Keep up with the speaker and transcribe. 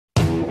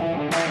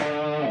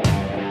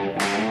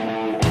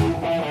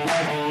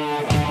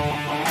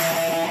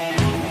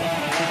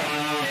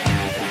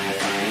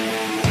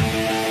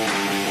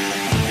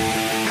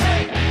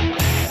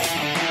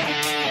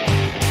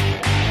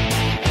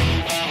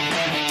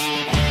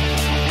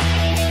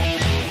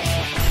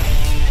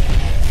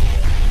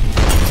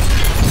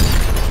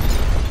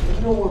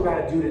what we're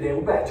about to do today.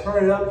 We're about to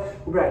turn it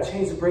up. We're about to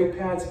change the brake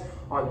pads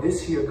on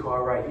this here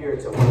car right here.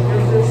 It's a, what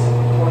is this?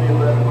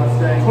 2011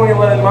 Mustang.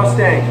 2011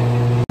 Mustang.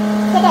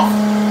 Look at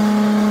this.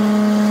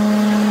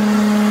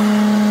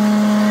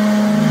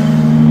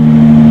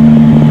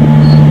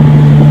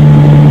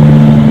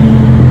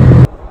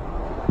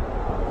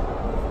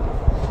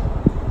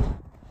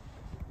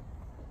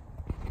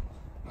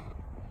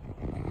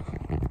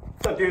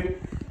 What's up, dude?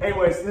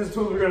 Anyways, this is the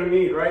tools we're gonna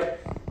need, right?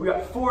 We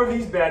got 4 of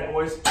these bad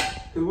boys,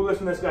 because we're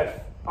lifting this guy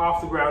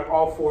off the ground,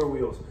 all 4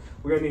 wheels.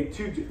 We're gonna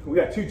need we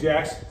got 2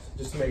 jacks,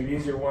 just to make it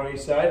easier, 1 on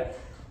each side.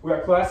 We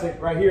got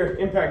classic right here,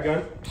 impact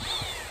gun.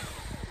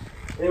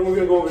 And then we're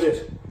gonna go over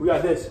this. We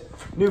got this,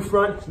 new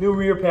front, new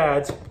rear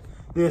pads.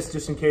 This,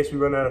 just in case we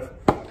run out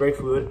of brake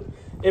fluid.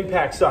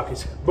 Impact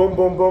sockets, boom,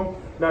 boom, boom.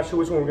 Not sure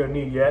which one we're gonna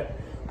need yet.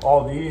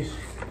 All these,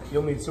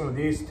 you'll need some of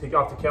these to take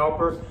off the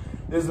caliper.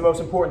 This is the most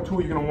important tool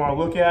you're gonna wanna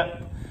look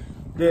at.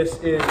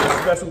 This is a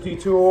specialty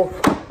tool,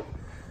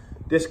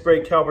 disc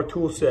brake caliper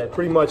tool set.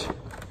 Pretty much,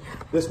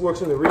 this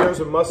works in the rears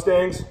of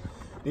Mustangs.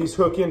 These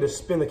hook in to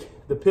spin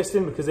the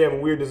piston because they have a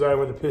weird design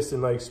where the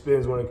piston like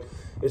spins when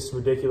it's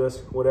ridiculous,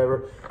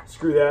 whatever.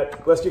 Screw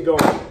that, let's get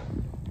going.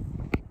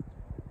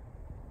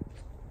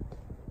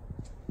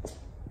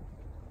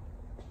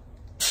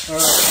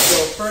 Alright,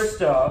 so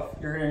first off,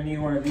 you're going to need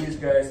one of these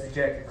guys to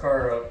jack your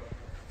car up.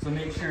 So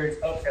make sure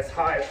it's up as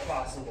high as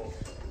possible.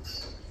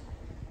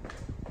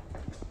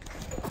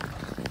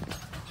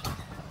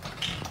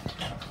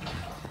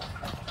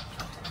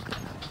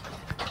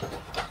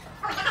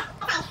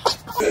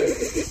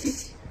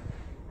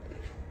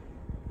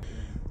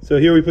 So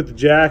here we put the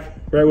jack,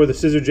 right where the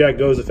scissor jack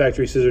goes, the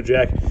factory scissor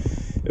jack.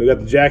 And we got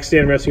the jack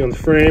stand resting on the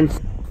frame.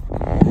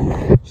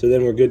 So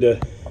then we're good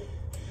to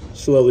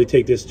slowly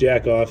take this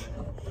jack off.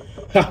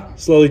 Ha!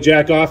 Slowly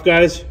jack off,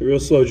 guys. Real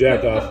slow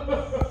jack off.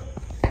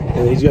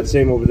 And he's got the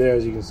same over there,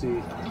 as you can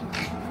see.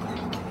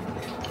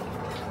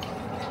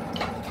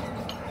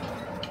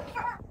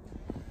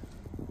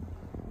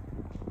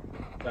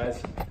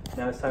 Guys,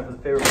 now it's time for the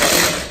favorite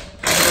part.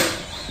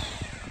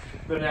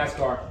 Go to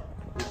NASCAR.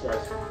 Restart.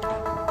 Is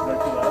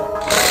that too loud?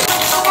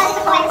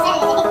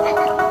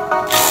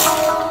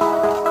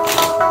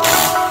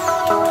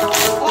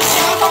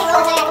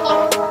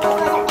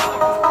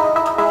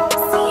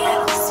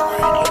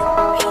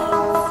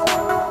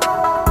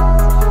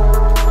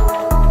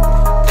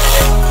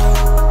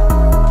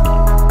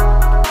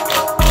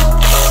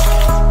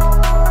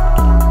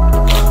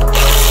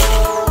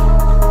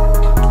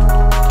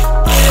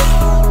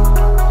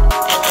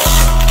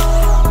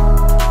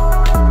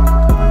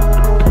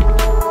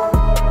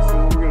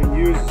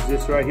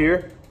 Right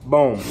here,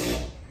 boom,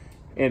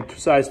 and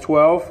size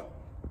 12,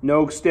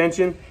 no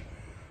extension.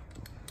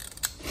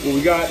 Well,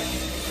 we got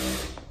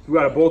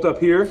a bolt up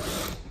here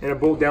and a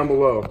bolt down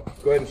below.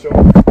 Go ahead and show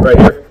them. Right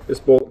here, this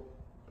bolt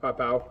pop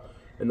out,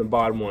 and the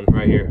bottom one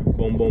right here,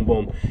 boom, boom,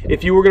 boom.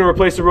 If you were going to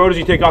replace the rotors,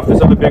 you take off this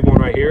other big one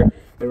right here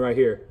and right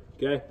here,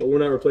 okay? But we're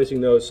not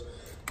replacing those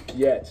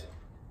yet.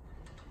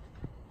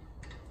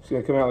 It's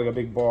going to come out like a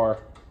big bar.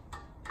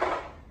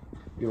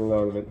 Get a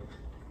load of it.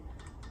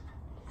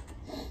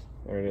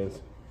 There it is.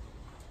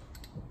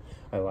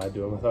 I lied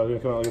to him. I thought it was going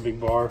to come out like a big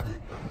bar.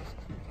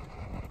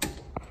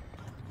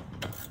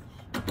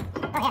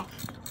 Oh, yeah.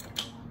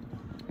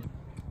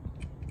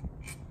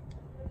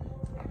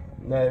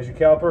 Now there's your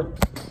caliper.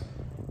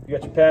 You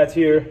got your pads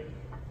here.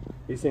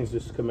 These things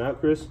just come out,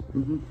 Chris.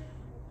 Mm-hmm.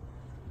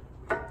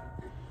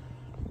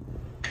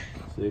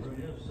 See?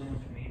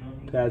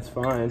 Pad's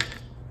fine.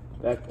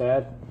 Back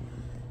pad.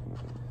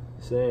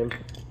 Same.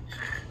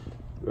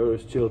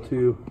 Rotor's chill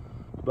too.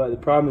 But the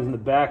problem is in the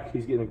back,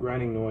 he's getting a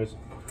grinding noise.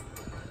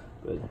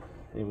 But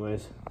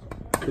anyways,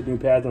 put new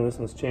pads on this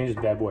and let's change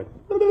this bad boy.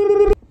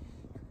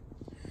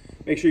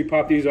 Make sure you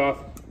pop these off,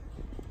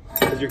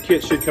 because your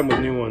kit should come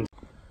with new ones.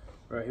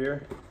 Right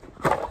here.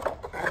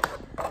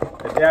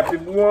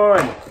 Adaptive 1.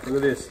 Look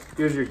at this.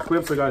 Here's your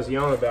clips like I was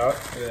yelling about.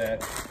 Look at that.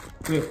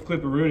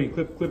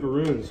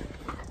 Clipperoons.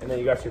 And then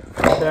you got your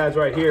pads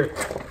right here.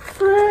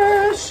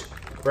 Fresh!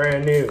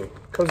 Brand new.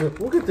 Comes with,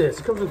 look at this.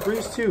 It comes with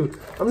grease too.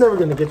 I'm never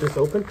going to get this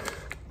open.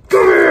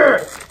 Come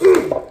here!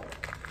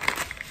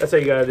 That's how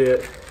you gotta do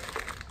it.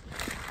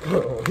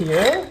 Oh,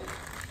 yeah?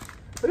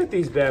 Look at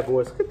these bad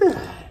boys. Look at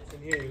that.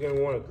 In here, you're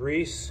gonna want to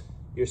grease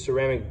your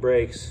ceramic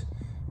brakes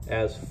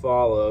as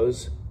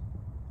follows.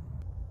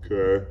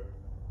 Okay.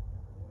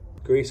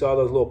 Grease all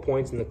those little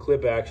points in the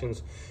clip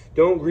actions.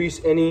 Don't grease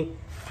any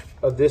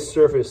of this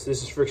surface.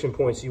 This is friction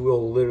points. You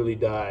will literally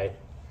die.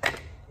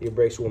 Your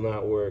brakes will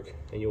not work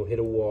and you'll hit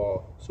a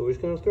wall. So we're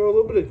just gonna throw a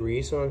little bit of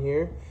grease on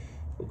here.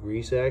 A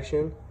grease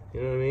action.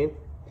 You know what I mean?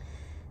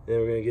 Then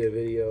we're gonna get a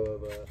video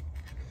of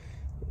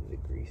the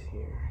grease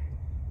here.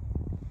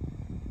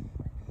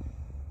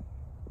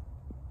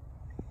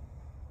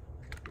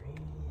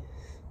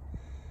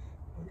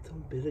 A little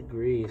bit of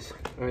grease.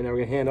 All right, now we're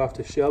gonna hand off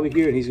to Shelby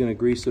here, and he's gonna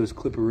grease those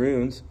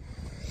clipperoons.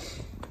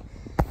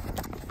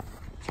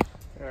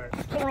 All right.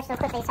 Pretty much the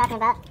clip that he's talking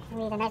about.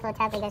 We need a nice little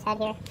tab that you guys had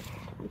here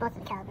on both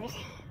of the calipers.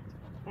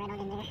 Right on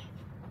in there.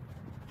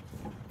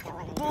 Got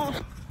one in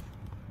there.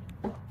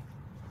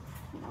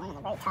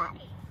 the very top.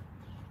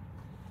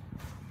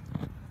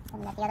 And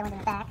we got the other ones in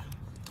the back.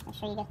 Make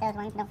sure you get those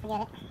ones, don't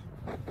forget it.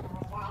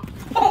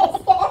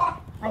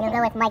 We're gonna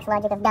go with Mike's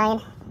logic of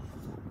dying.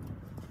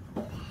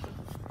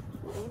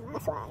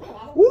 Last one.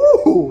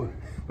 Woo!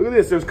 Look at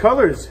this, there's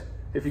colors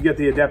if you get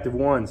the adaptive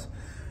ones.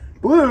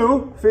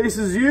 Blue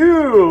faces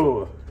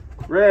you.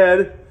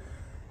 Red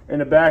in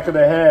the back of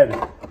the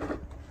head.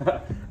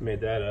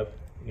 Made that up.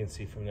 You can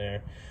see from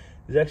there.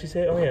 Does it actually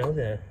say, oh yeah, look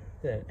at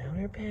that.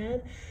 Outer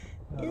pad.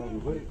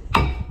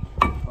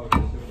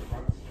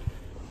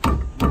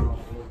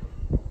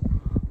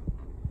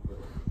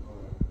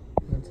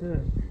 That's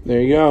it.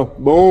 There you go.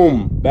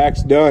 Boom.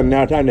 Back's done.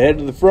 Now time to head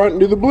to the front and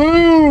do the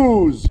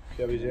blues.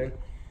 Chevy's in.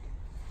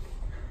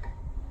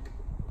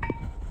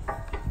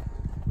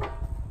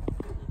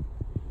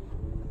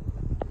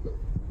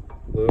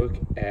 Look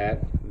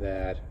at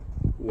that.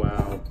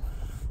 Wow.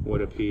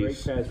 What a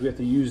piece. Brake pads, we have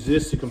to use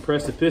this to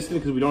compress the piston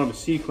because we don't have a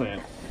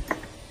C-clamp.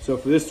 So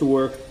for this to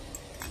work,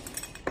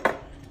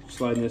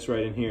 sliding this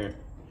right in here.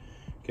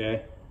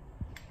 Okay?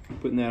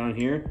 Putting that on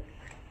here.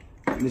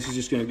 And this is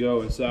just going to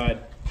go inside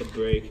the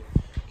brake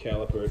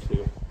caliper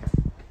too.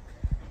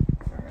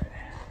 Alright.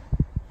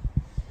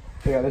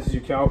 So yeah, this is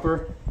your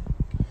caliper.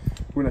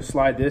 We're going to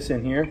slide this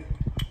in here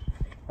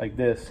like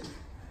this.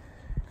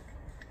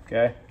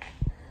 Okay?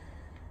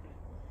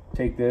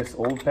 Take this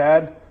old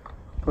pad,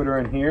 put her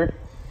in here,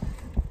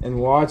 and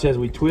watch as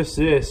we twist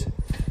this.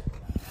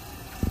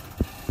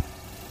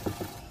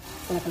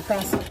 It's gonna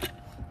compress.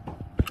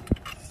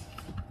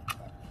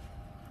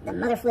 The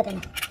mother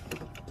flipping.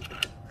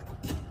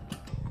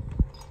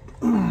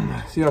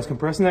 See how it's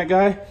compressing that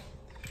guy?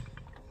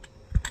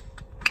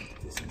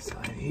 Put this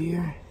inside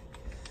here.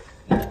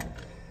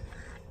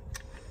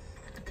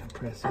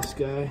 Compress this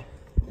guy.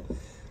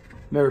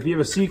 Remember, if you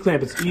have a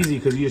C-clamp, it's easy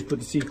because you just put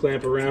the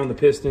C-clamp around the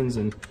pistons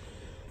and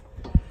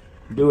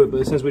do it.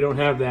 But since we don't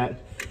have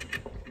that,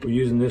 we're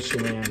using this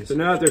shenanigans. So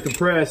now that they're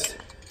compressed,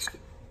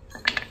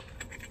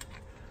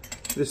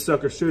 this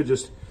sucker should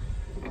just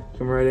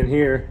come right in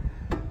here.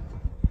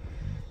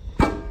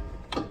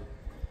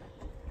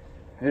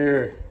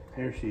 There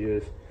she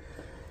is.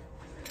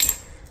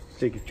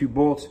 Take your 2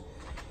 bolts,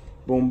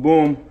 boom,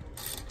 boom.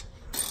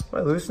 Am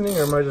I loosening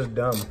or am I just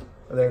dumb?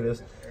 Oh, there it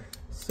is.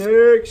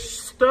 Sick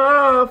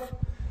stuff.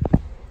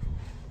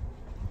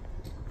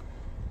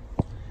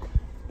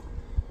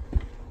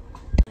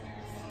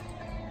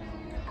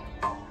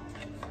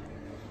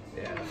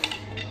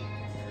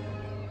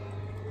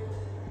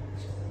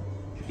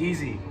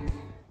 Easy.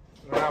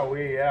 Wow,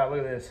 yeah, look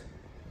at this.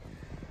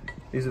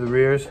 These are the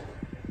rears.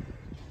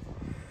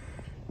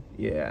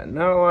 Yeah,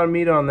 not a lot of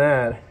meat on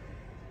that.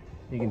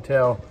 You can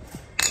tell.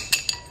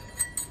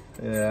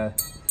 Yeah,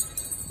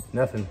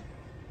 nothing.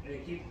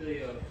 Hey, keep the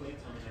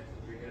plates on next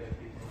to the rear head.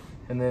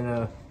 And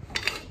then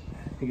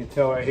you can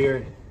tell right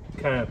here,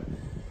 kind of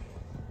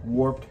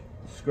warped,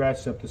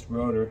 scratched up this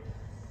rotor.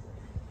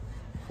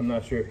 I'm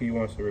not sure if he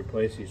wants to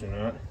replace these or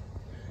not.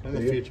 In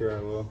the future,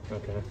 I will.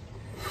 Okay.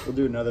 We'll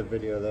do another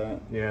video of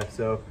that. Yeah,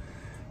 so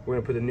we're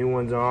gonna put the new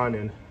ones on,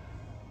 and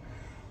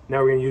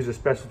now we're gonna use a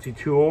specialty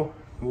tool,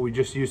 what we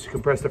just used to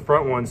compress the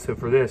front ones. So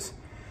for this,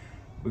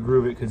 we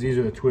groove it because these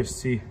are the twists.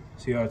 See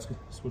how it's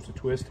supposed to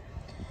twist?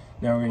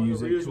 Now we're gonna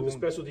use the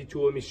specialty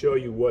tool. Let me show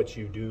you what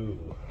you do.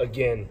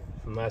 Again,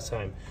 from last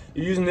time.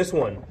 You're using this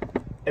one,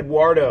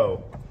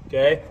 Eduardo,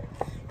 okay?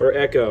 Or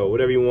Echo,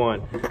 whatever you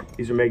want.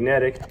 These are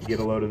magnetic. You get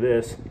a load of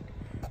this.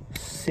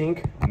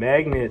 Sync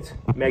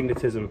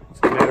magnetism. It's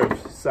a matter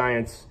of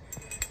science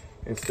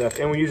and stuff.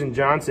 And we're using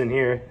Johnson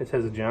here. This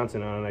has a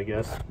Johnson on it, I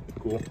guess.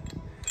 Cool.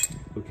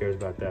 Who cares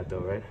about that though,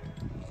 right?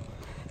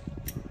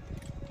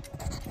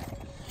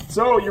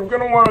 So you're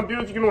gonna want to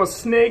do is you're gonna want to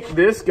snake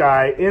this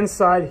guy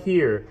inside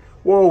here.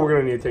 Whoa, we're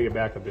gonna need to take it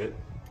back a bit.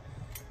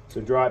 So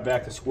draw it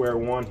back to square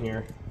one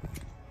here.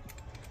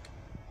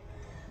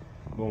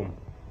 Boom.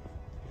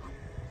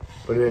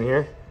 Put it in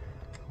here.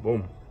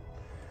 Boom.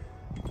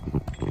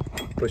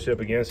 Push it up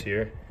against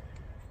here.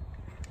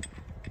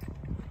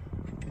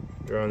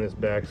 Drawing this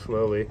back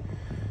slowly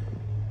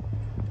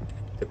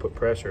to put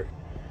pressure.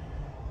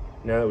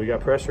 Now that we got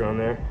pressure on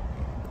there,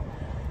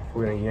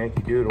 we're gonna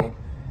Yankee Doodle.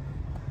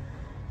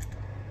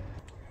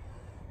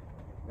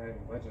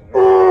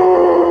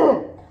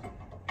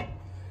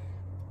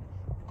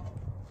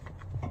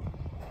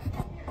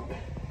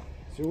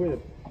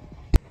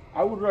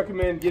 I would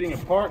recommend getting a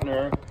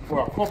partner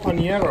or a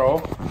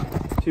compañero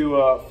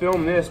to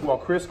film this while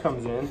Chris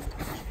comes in.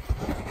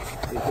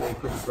 AKA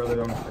Chris'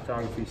 brother on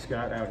photography,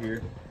 Scott, out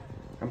here.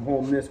 I'm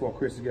holding this while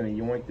Chris is gonna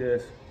yoink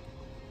this.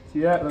 See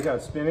that? Look how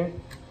it's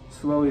spinning.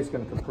 Slowly it's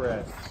gonna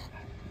compress.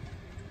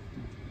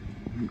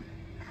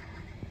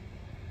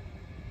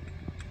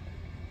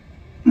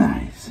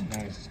 Nice.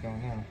 Nice, it's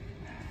going on.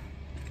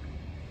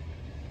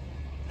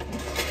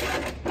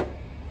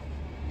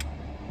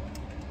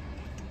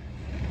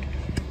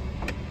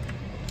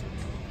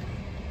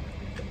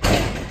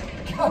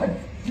 God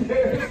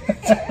damn.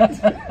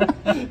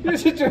 You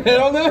just hit your head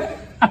on that?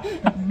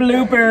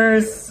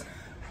 Bloopers.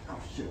 Oh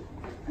shit.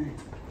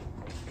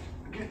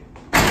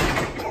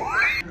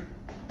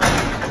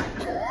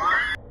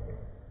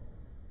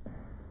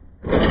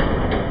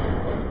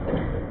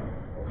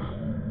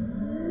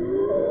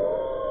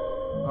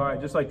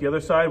 right, just like the other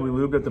side, we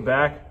lubed at the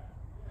back.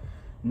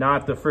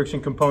 Not the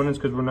friction components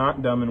because we're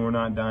not dumb and we're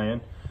not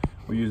dying.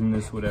 We're using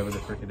this, whatever the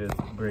frick it is,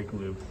 brake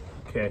lube.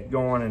 Okay,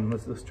 go on and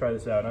let's try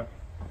this out, huh?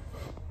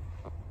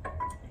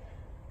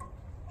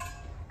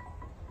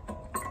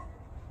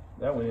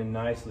 That went in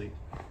nicely.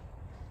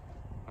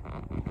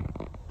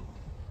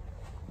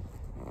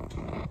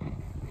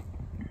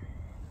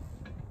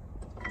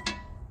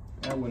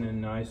 That went in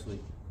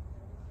nicely.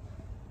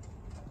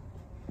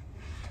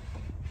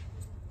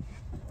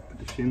 Put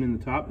the shim in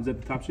the top. Is that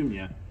the top shim?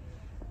 Yeah.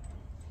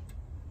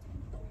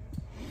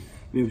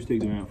 Maybe we should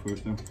take them out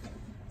first, huh?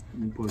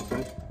 Pull it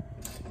aside.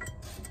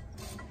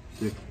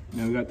 Sick.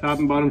 Now we got top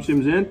and bottom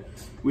shims in.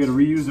 We got to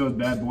reuse those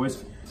bad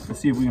boys. Let's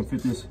see if we can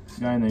fit this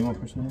guy in there. You want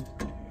to push that in?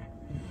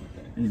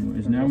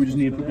 Anyways, now we just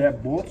need to put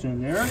that bolt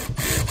in there.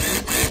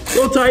 A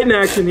little tighten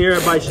action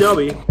here by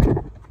Shelby.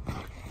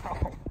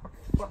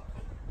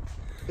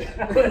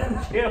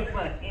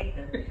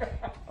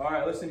 All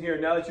right, listen here.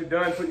 Now that you're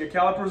done putting your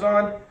calipers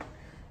on,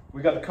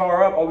 we got the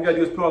car up. All we gotta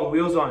do is put all the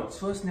wheels on.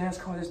 So let's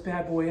NASCAR this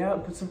bad boy out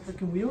and put some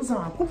freaking wheels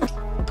on.